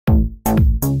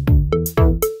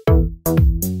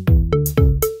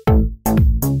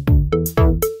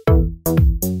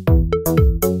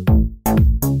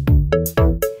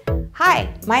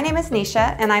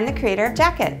Nisha and I'm the creator of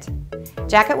Jakket.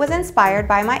 Jakket was inspired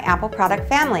by my Apple product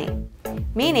family,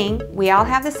 meaning we all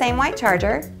have the same white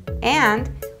charger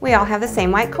and we all have the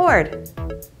same white cord.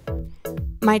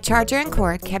 My charger and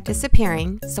cord kept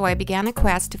disappearing, so I began a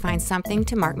quest to find something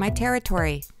to mark my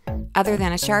territory, other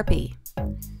than a Sharpie.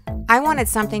 I wanted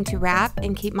something to wrap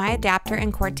and keep my adapter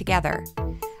and cord together,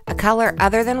 a color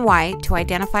other than white to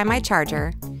identify my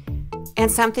charger,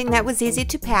 and something that was easy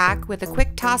to pack with a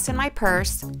quick toss in my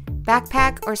purse,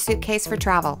 backpack, or suitcase for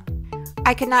travel.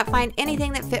 I could not find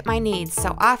anything that fit my needs,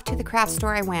 so off to the craft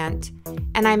store I went,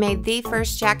 and I made the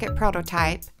first Jakket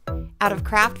prototype out of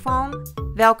craft foam,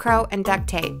 Velcro, and duct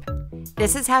tape.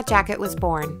 This is how Jakket was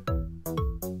born.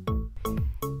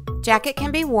 Jakket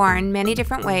can be worn many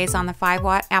different ways on the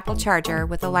 5-watt Apple charger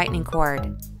with a lightning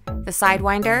cord, the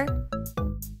sidewinder,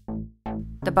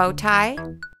 the bow tie,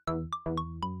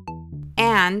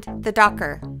 and the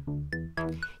docker.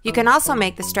 You can also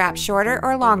make the strap shorter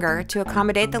or longer to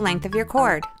accommodate the length of your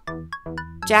cord.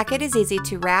 Jakket is easy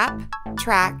to wrap,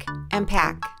 track, and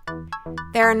pack.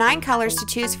 There are 9 colors to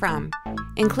choose from,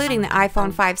 including the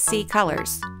iPhone 5C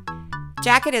colors.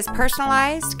 Jakket is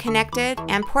personalized, connected,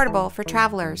 and portable for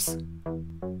travelers.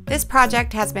 This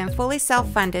project has been fully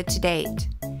self-funded to date,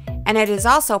 and it is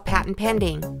also patent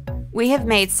pending. We have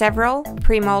made several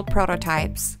pre-mold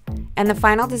prototypes, and the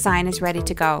final design is ready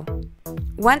to go.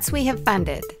 Once we have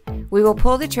funded, we will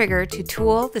pull the trigger to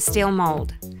tool the steel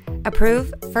mold,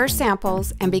 approve first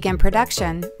samples, and begin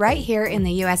production right here in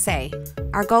the USA.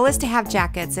 Our goal is to have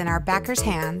Jackets in our backers'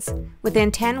 hands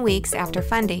within 10 weeks after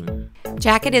funding.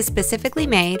 Jakket is specifically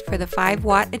made for the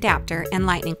 5-watt adapter and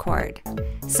lightning cord,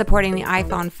 supporting the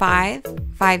iPhone 5,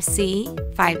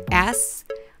 5C, 5S,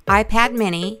 iPad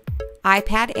mini,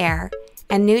 iPad Air,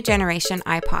 and new generation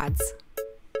iPods.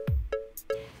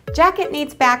 Jakket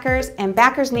needs backers and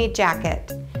backers need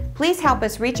Jakket. Please help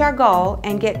us reach our goal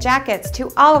and get Jackets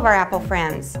to all of our Apple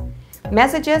friends.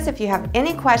 Message us if you have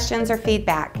any questions or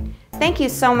feedback. Thank you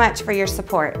so much for your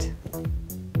support.